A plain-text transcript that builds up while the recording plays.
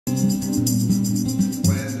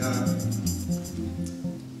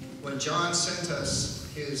When John sent us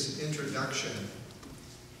his introduction,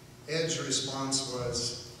 Ed's response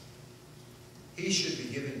was, he should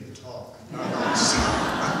be giving the talk, not us.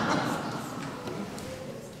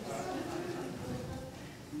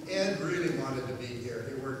 Ed really wanted to be here.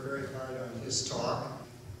 He worked very hard on his talk,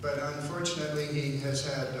 but unfortunately he has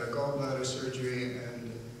had gallbladder surgery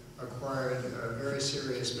and acquired a very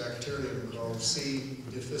serious bacterium called C.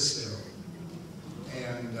 difficile.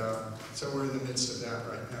 And so we're in the midst of that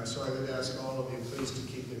right now. So I would ask all of you please to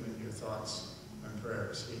keep him in your thoughts and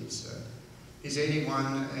prayers. He's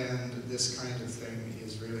 81, and this kind of thing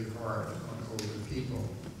is really hard on older people.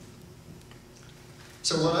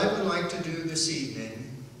 So what I would like to do this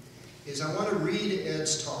evening is I want to read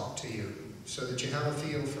Ed's talk to you so that you have a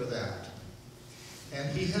feel for that. And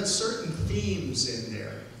he has certain themes in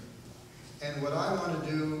there. And what I want to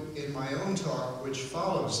do in my own talk, which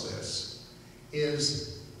follows this,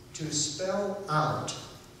 is to spell out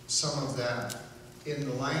some of that in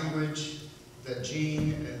the language that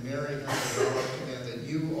Jean and Mary have developed and that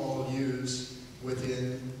you all use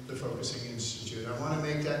within the Focusing Institute. I want to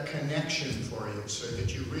make that connection for you so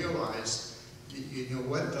that you realize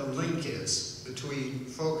what the link is between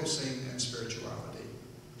focusing and spirituality.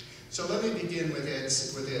 So let me begin with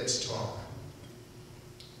Ed's talk.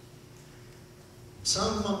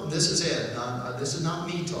 This is Ed. This is not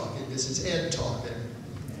me talking. This is Ed talking.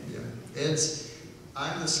 Yeah.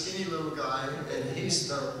 I'm the skinny little guy, and he's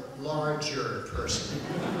the larger person.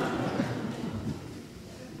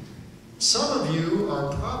 Some of you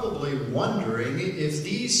are probably wondering if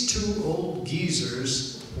these two old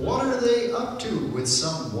geezers, what are they up to with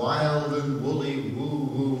some wild and woolly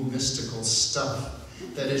woo-woo mystical stuff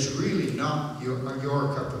that is really not your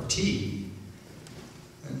cup of tea?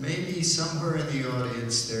 And maybe somewhere in the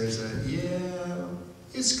audience there's yeah,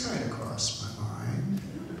 it's kind of crossed my mind.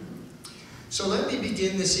 So let me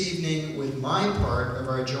begin this evening with my part of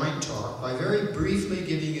our joint talk by very briefly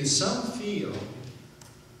giving you some feel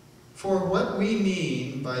for what we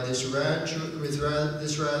mean by this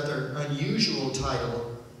rather unusual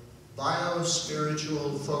title,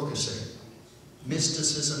 BioSpiritual Focusing,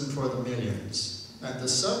 Mysticism for the Millions. And the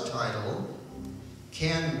subtitle,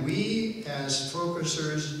 can we as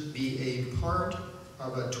focusers be a part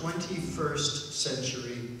of a 21st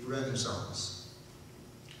century Renaissance?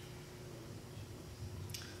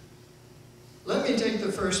 Let me take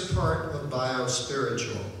the first part of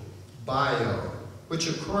BioSpiritual, bio, which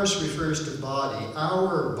of course refers to body,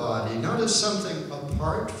 our body, not as something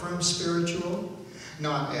apart from spiritual,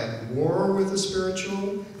 not at war with the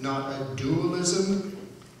spiritual, not a dualism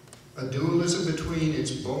between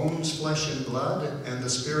its bones, flesh, and blood and the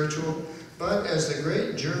spiritual, but as the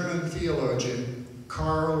great German theologian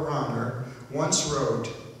Karl Rahner once wrote,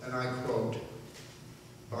 and I quote,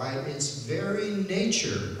 by its very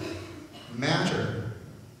nature, matter,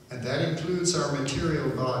 and that includes our material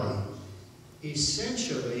body,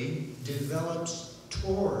 essentially develops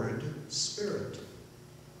toward spirit.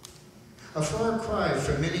 A far cry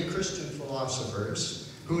from many Christian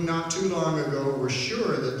philosophers who not too long ago were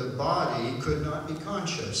sure that the body could not be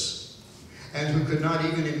conscious, and who could not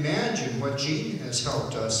even imagine what Jean has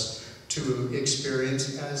helped us to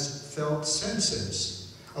experience as felt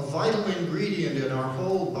senses, a vital ingredient in our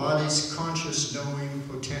whole body's conscious knowing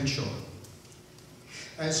potential.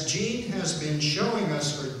 As Jean has been showing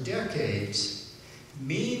us for decades,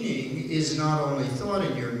 meaning is not only thought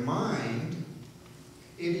in your mind,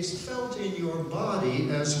 it is felt in your body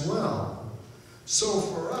as well. So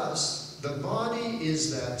for us, the body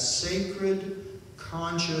is that sacred,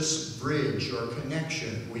 conscious bridge or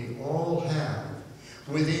connection we all have,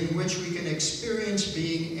 within which we can experience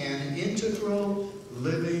being an integral,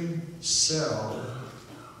 living cell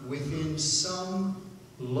within some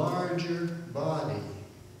larger body,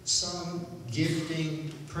 some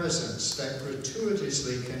gifting presence that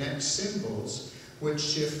gratuitously connects symbols which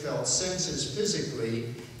shift felt senses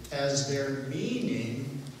physically as their meaning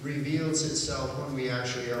reveals itself when we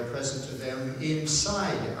actually are present to them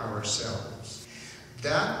inside ourselves.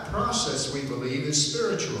 That process, we believe, is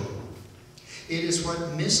spiritual. It is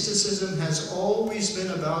what mysticism has always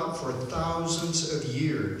been about for thousands of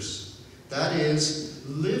years. That is,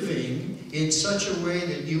 living in such a way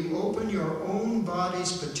that you open your own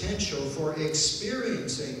body's potential for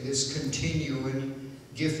experiencing this continuing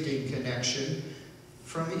gifting connection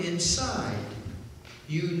from inside.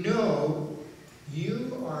 You know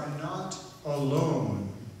you are not alone,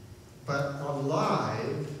 but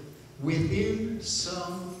alive within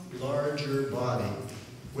some larger body,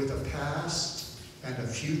 with a past and a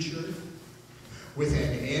future, with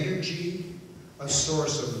an energy, a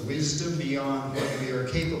source of wisdom beyond what we are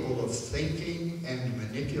capable of thinking and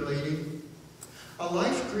manipulating, a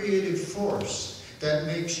life-creative force that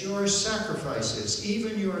makes your sacrifices,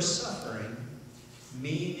 even your suffering,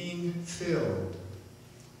 meaning-filled.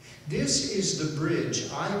 This is the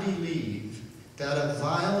bridge, I believe, that a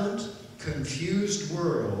violent, confused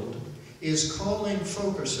world is calling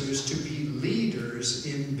focusers to be leaders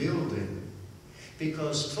in building,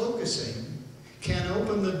 because focusing can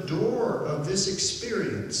open the door of this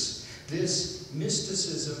experience, this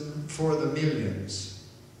mysticism for the millions.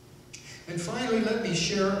 And finally, let me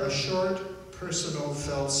share a short, personal,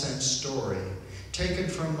 felt-sense story taken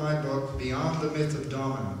from my book, Beyond the Myth of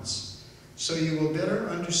Dominance, so you will better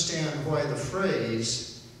understand why the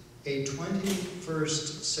phrase, a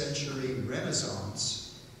 21st century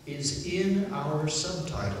Renaissance, is in our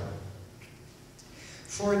subtitle.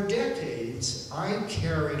 For decades, I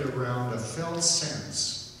carried around a felt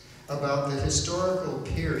sense about the historical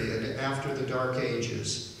period after the Dark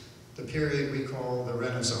Ages, the period we call the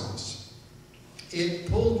Renaissance.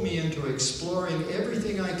 It pulled me into exploring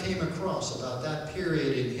everything I came across about that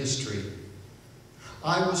period in history.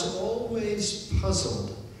 I was always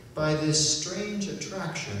puzzled by this strange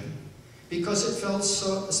attraction because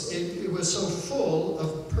it was so full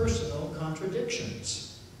of personal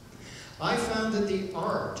contradictions. I found that the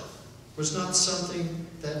art was not something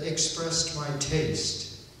that expressed my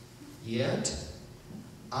taste, yet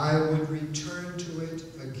I would return to it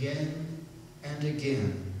again and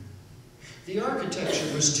again. The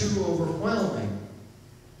architecture was too overwhelming,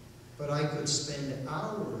 but I could spend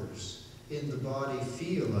hours in the body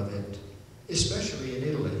feel of it, especially in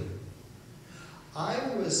Italy. I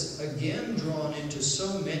was again drawn into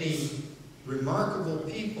so many remarkable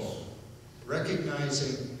people,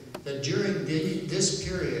 recognizing that during this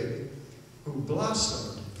period, who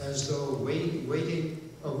blossomed as though waking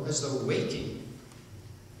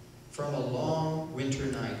from a long winter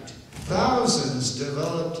night. Thousands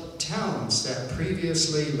developed talents that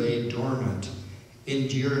previously lay dormant,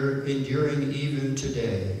 enduring even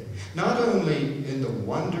today, not only in the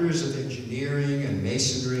wonders of engineering and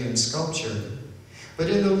masonry and sculpture, but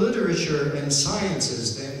in the literature and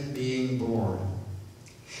sciences then being born.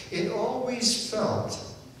 It always felt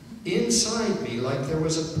inside me like there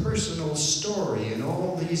was a personal story in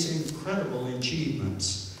all these incredible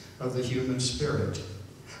achievements of the human spirit,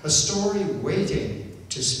 a story waiting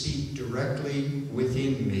to speak directly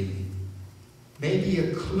within me, maybe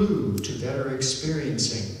a clue to better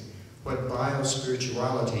experiencing what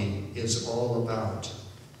BioSpirituality is all about.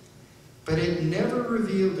 But it never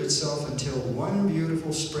revealed itself until one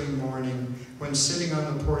beautiful spring morning when sitting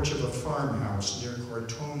on the porch of a farmhouse near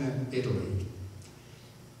Cortona, Italy.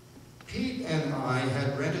 Pete and I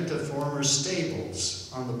had rented the former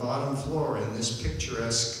stables on the bottom floor in this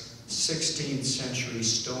picturesque 16th century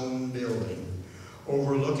stone building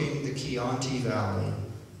overlooking the Chianti Valley.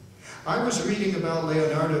 I was reading about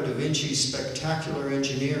Leonardo da Vinci's spectacular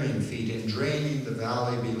engineering feat in draining the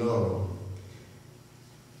valley below,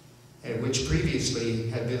 which previously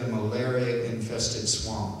had been a malaria-infested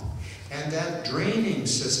swamp. And that draining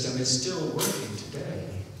system is still working today.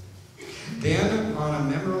 Then, on a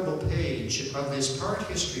memorable page of this part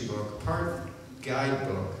history book, part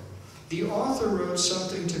guidebook, the author wrote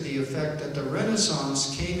something to the effect that the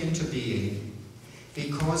Renaissance came into being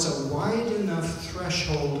because a wide enough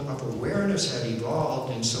threshold of awareness had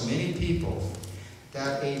evolved in so many people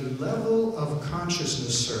that a level of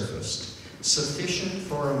consciousness surfaced sufficient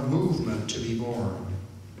for a movement to be born.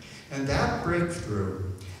 And that breakthrough,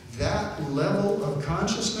 that level of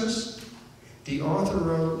consciousness, the author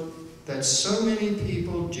wrote that so many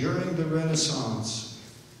people during the Renaissance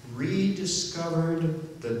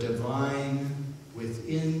rediscovered the divine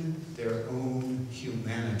within their own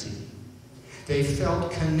humanity. They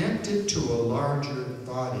felt connected to a larger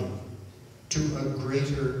body, to a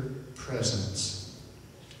greater presence.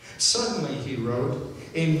 Suddenly, he wrote,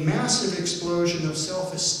 a massive explosion of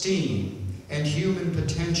self-esteem and human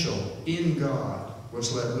potential in God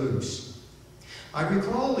was let loose. I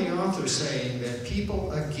recall the author saying that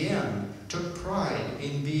people again took pride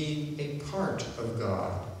in being a part of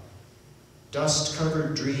God.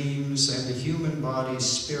 Dust-covered dreams and the human body's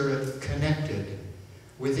spirit connected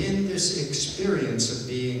within this experience of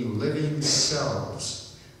being living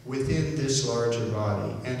selves within this larger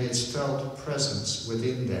body and its felt presence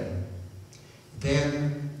within them.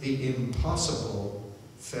 Then the impossible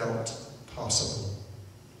felt possible.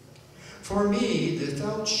 For me, the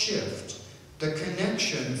felt shift, the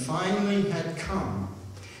connection finally had come.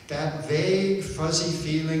 That vague, fuzzy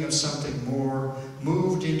feeling of something more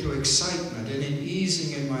moved into excitement and an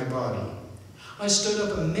easing in my body. I stood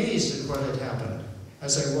up amazed at what had happened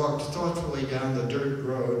as I walked thoughtfully down the dirt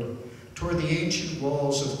road toward the ancient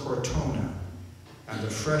walls of Cortona and the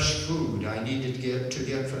fresh food I needed to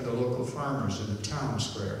get from the local farmers in the town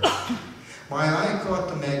square. My eye caught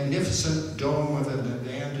the magnificent dome of an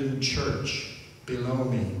abandoned church below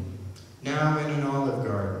me, now in an olive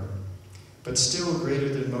garden, but still greater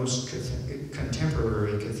than most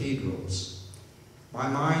contemporary cathedrals. My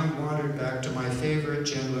mind wandered back to my favorite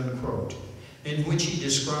Genlin quote, in which he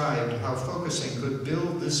described how focusing could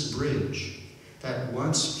build this bridge that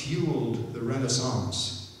once fueled the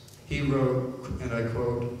Renaissance. He wrote, and I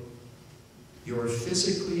quote, "Your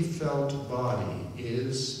physically felt body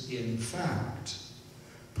is, in fact,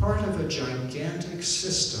 part of a gigantic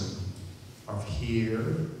system of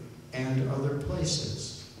here and other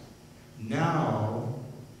places, now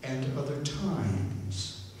and other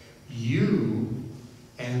times, you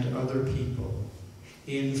and other people,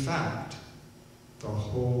 in fact, the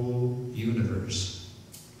whole universe."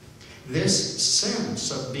 This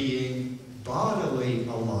sense of being bodily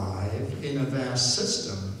alive in a vast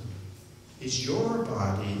system is your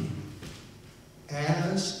body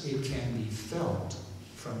as it can be felt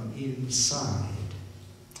from inside,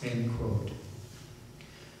 end quote.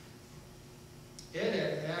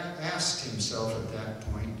 Ed asked himself at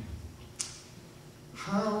that point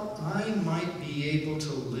how I might be able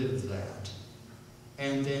to live that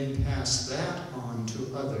and then pass that on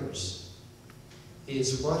to others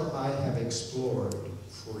is what I have explored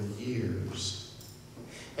for years.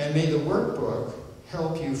 And may the workbook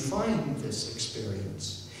help you find this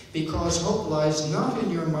experience, because hope lies not in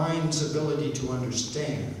your mind's ability to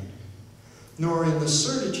understand, nor in the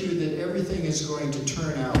certitude that everything is going to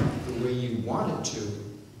turn out the way you want it to.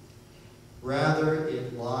 Rather,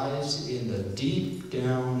 it lies in the deep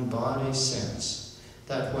down body sense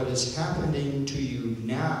that what is happening to you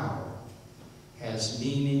now has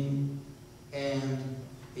meaning and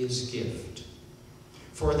is gift.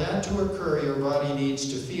 For that to occur, your body needs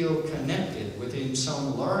to feel connected within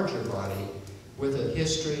some larger body with a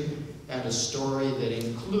history and a story that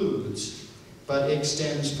includes but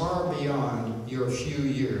extends far beyond your few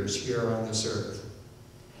years here on this earth.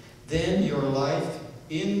 Then your life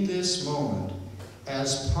in this moment,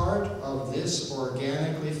 as part of this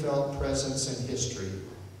organically felt presence and history,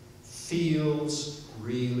 feels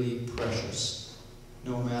really precious,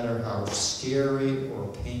 no matter how scary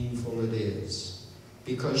or painful it is,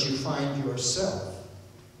 because you find yourself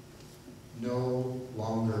no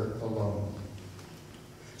longer alone.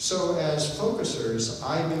 So as focusers,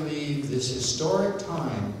 I believe this historic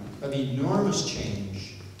time of enormous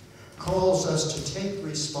change calls us to take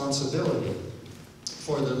responsibility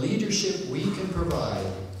for the leadership we can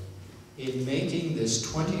provide in making this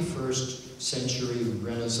 21st century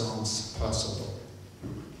Renaissance possible.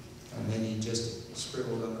 And then he just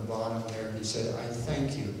scribbled on the bottom there, he said, "I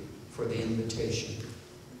thank you for the invitation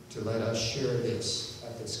to let us share this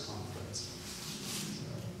at this conference."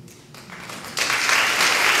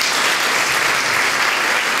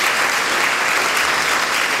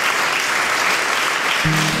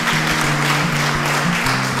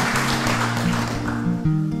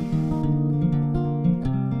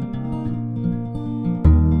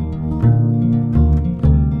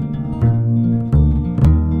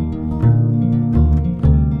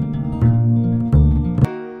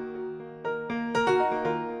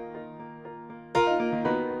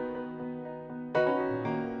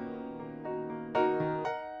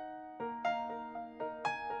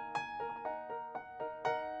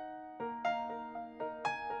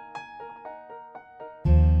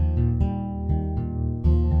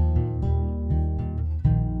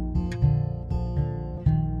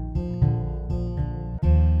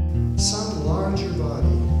 Some larger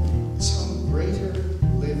body, some greater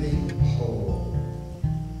living whole.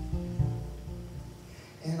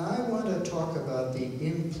 And I want to talk about the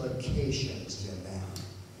implications in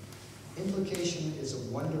that. Implication is a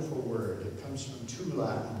wonderful word. It comes from two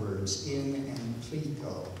Latin words, in and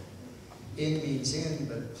plico. In means in,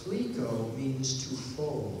 but plico means to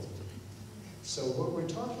fold. So what we're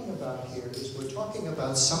talking about here is we're talking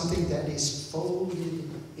about something that is folded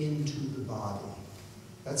into the body.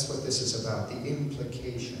 That's what this is about, the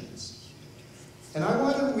implications. And I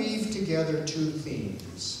want to weave together two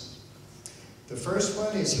themes. The first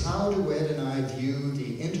one is, how do Ed and I view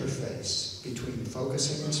the interface between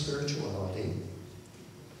focusing and spirituality?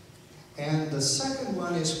 And the second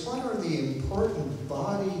one is, what are the important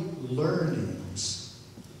body learnings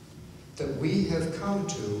that we have come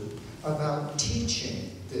to about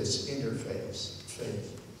teaching this interface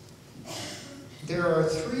faith? There are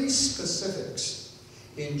three specifics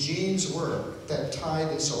in Jean's work that tie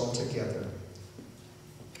this all together.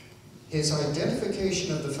 his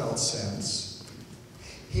identification of the felt sense,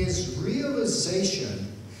 his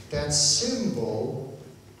realization that symbol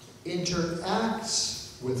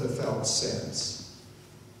interacts with the felt sense.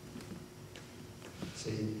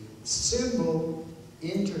 See, symbol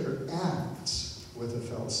interacts with the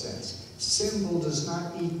felt sense. Symbol does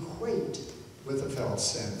not equate with the felt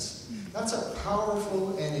sense. That's a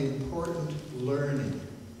powerful and important learning.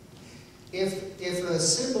 If a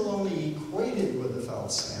symbol only equated with the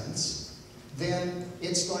felt sense, then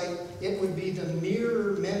it's like it would be the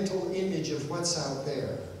mirror mental image of what's out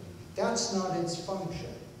there. That's not its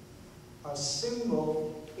function. A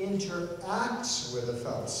symbol interacts with the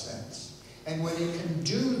felt sense. And when it can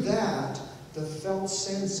do that, the felt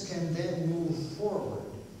sense can then move forward.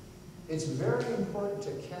 It's very important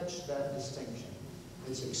to catch that distinction.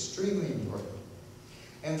 It's extremely important.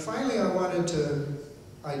 And finally, I wanted to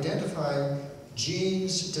identify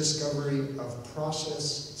Gene's discovery of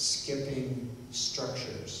process-skipping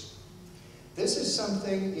structures. This is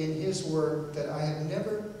something in his work that I have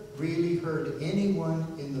never really heard anyone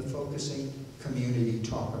in the focusing community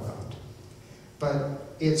talk about. But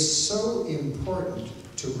it's so important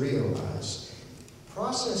to realize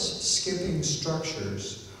process-skipping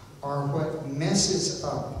structures are what messes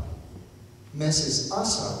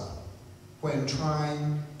us up when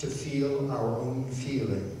trying to feel our own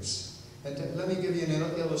feelings. And let me give you an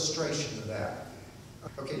illustration of that.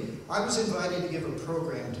 Okay, I was invited to give a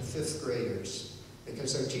program to 5th graders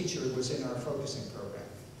because their teacher was in our focusing program.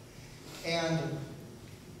 And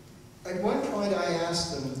at one point I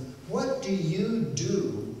asked them, what do you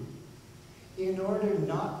do in order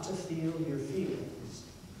not to feel your feelings?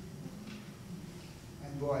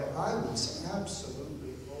 And boy, I was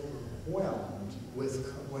absolutely overwhelmed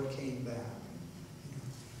with what came back.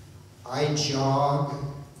 I jog,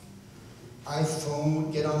 I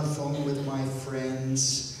get on the phone with my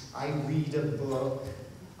friends, I read a book,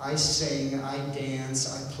 I sing, I dance,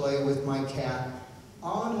 I play with my cat,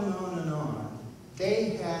 on and on and on.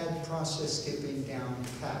 They had process skipping down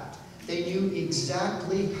pat. They knew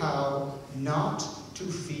exactly how not to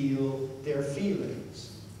feel their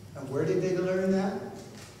feelings. And where did they learn that?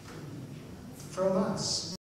 From us.